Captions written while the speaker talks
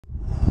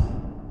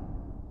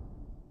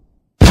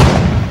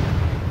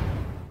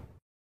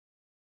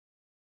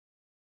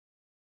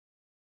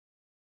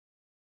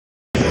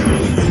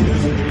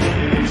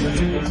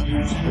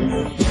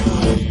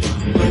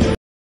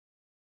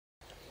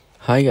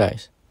Hi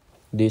guys,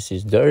 this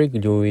is Derrick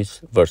Lewis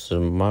versus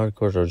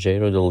Marcos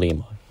Rogerio De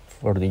Lima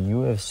for the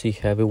UFC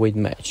heavyweight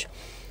match.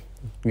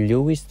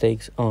 Lewis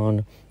takes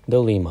on De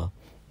Lima.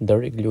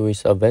 Derrick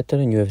Lewis, a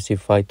veteran UFC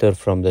fighter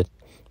from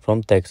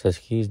Texas,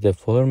 he is the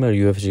former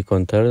UFC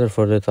contender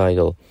for the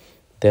title.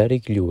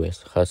 Derrick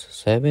Lewis has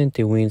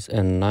 70 wins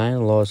and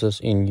 9 losses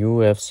in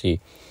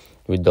UFC,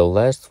 with the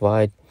last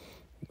fight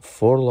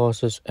 4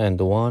 losses and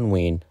 1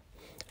 win.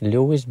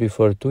 Lewis,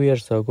 before 2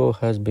 years ago,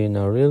 has been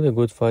a really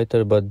good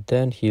fighter, but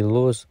then he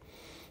lost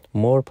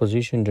more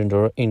position in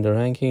the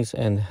rankings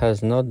and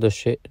has not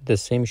the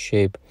same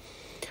shape.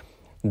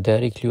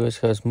 Derrick Lewis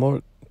has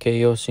more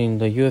chaos in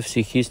the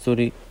UFC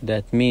history.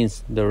 That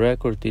means the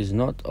record is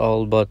not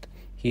all, but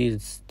he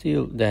is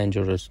still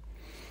dangerous.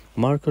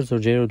 Marcos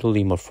Rogerio De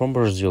Lima from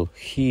Brazil.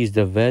 He is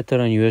the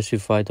veteran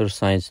UFC fighter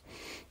since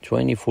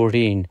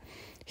 2014.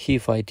 He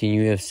fights in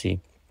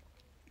UFC.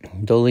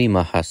 De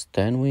Lima has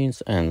 10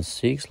 wins and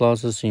 6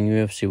 losses in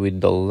UFC, with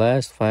the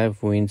last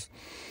 5 wins,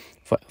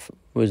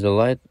 with the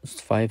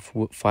last 5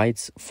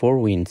 fights 4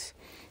 wins.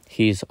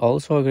 He is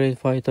also a great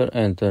fighter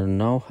and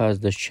now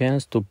has the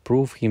chance to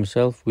prove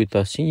himself with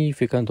a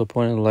significant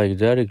opponent like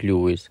Derrick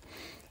Lewis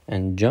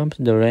and jump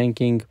the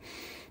ranking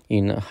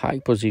in a high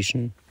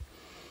position.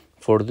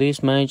 For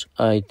this match,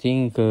 I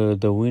think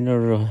the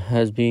winner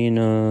has been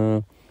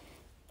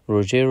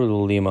Rogerio De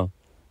Lima,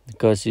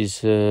 because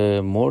he's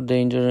more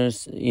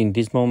dangerous in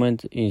this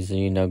moment. Is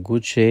in a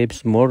good shape,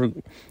 more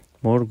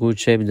good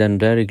shape than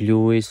Derrick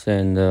Lewis,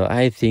 and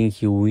I think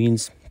he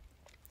wins.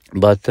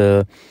 But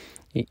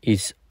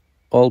it's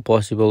all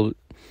possible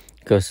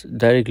because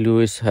Derrick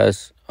Lewis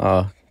has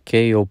a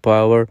KO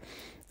power,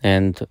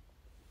 and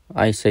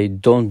I say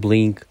don't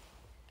blink,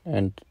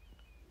 and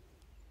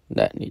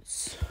that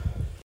is.